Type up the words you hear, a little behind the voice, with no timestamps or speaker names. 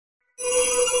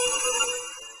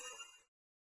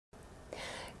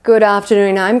Good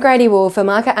afternoon, I'm Grady Wolf, a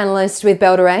market analyst with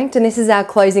Bell Direct, and this is our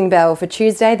closing bell for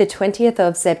Tuesday the 20th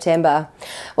of September.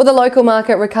 Well, the local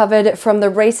market recovered from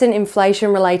the recent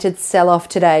inflation-related sell-off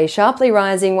today, sharply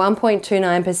rising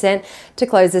 1.29% to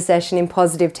close the session in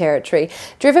positive territory,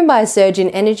 driven by a surge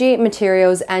in energy,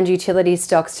 materials and utility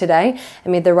stocks today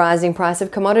amid the rising price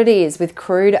of commodities, with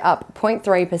crude up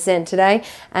 0.3% today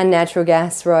and natural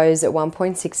gas rose at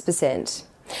 1.6%.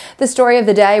 The story of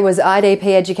the day was IDP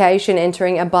Education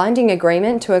entering a binding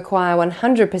agreement to acquire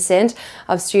 100%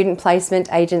 of student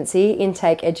placement agency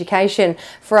Intake Education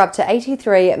for up to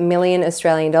 83 million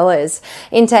Australian dollars.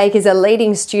 Intake is a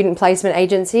leading student placement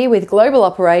agency with global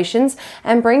operations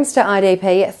and brings to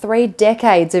IDP 3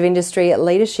 decades of industry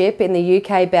leadership in the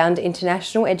UK-bound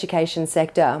international education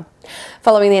sector.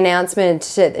 Following the announcement,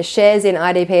 the shares in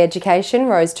IDP Education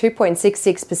rose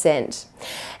 2.66%.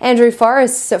 Andrew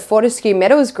Forrest's Fortescue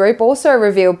Metals Group also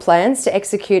revealed plans to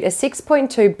execute a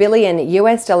 $6.2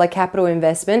 billion capital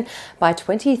investment by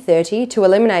 2030 to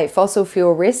eliminate fossil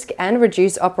fuel risk and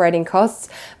reduce operating costs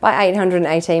by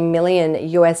 $818 million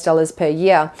per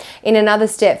year, in another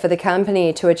step for the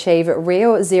company to achieve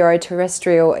real zero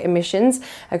terrestrial emissions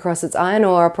across its iron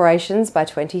ore operations by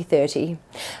 2030.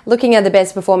 Looking at the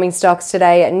best performing stocks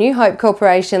today, New Hope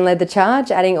Corporation led the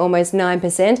charge, adding almost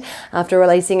 9% after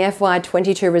releasing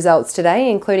FY22 results today,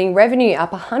 including revenue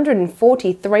up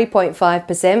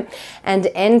 143.5% and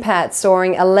NPAT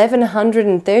soaring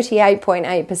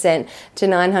 1,138.8% to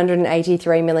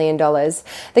 $983 million.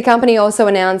 The company also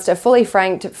announced a fully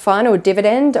franked final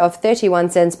dividend of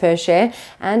 31 cents per share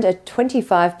and a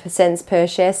 25% per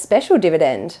share special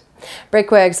dividend.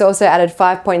 Brickworks also added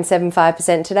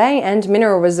 5.75% today and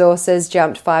Mineral Resources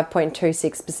jumped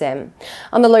 5.26%.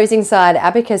 On the losing side,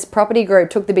 Abacus Property Group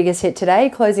took the biggest hit today,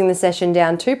 closing the session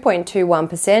down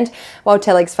 2.21%, while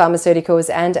Telix Pharmaceuticals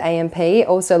and AMP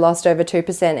also lost over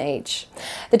 2% each.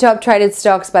 The top traded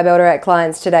stocks by Bell Direct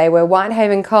clients today were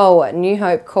Whitehaven Coal, New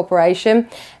Hope Corporation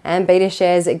and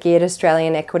BetaShares Geared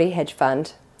Australian Equity Hedge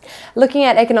Fund. Looking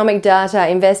at economic data,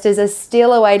 investors are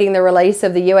still awaiting the release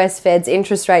of the US Fed's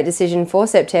interest rate decision for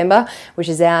September, which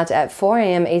is out at 4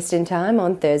 a.m. Eastern Time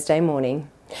on Thursday morning.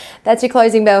 That's your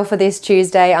closing bell for this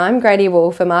Tuesday. I'm Grady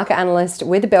Wolf, a market analyst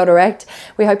with Bell Direct.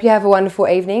 We hope you have a wonderful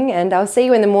evening, and I'll see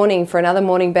you in the morning for another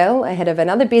morning bell ahead of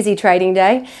another busy trading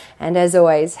day. And as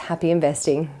always, happy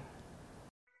investing.